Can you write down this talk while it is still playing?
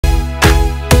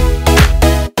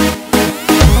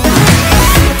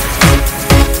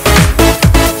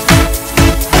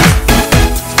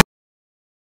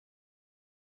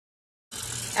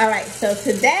So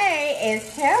today is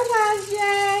hair wash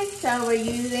day. So we're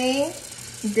using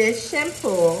this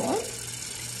shampoo.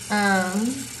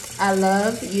 I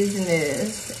love using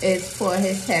this. It's for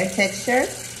his hair texture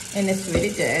and it's really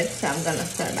good. So I'm gonna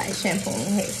start by shampooing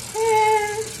his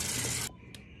hair.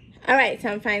 All right, so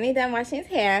I'm finally done washing his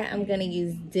hair. I'm gonna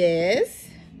use this.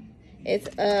 It's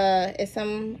like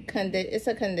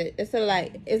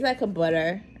a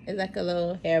butter. It's like a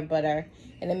little hair butter,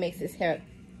 and it makes his hair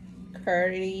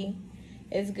curly.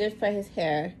 It's good for his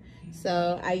hair.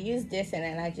 So I use this and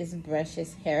then I just brush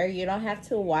his hair. You don't have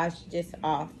to wash this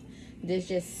off. This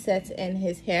just sets in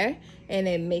his hair and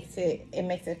it makes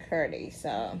it curly.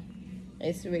 So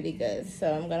it's really good. So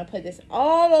I'm gonna put this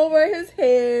all over his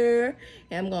hair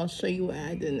and I'm gonna show you what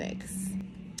I do next.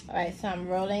 All right, so I'm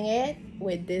rolling it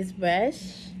with this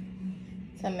brush.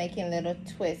 So I'm making little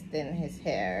twists in his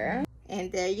hair. And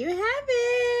there you have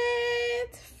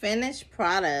it. Finished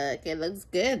product. It looks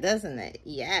good, doesn't it?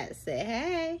 Yes, say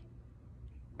hey.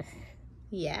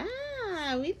 Yeah,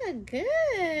 we look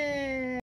good.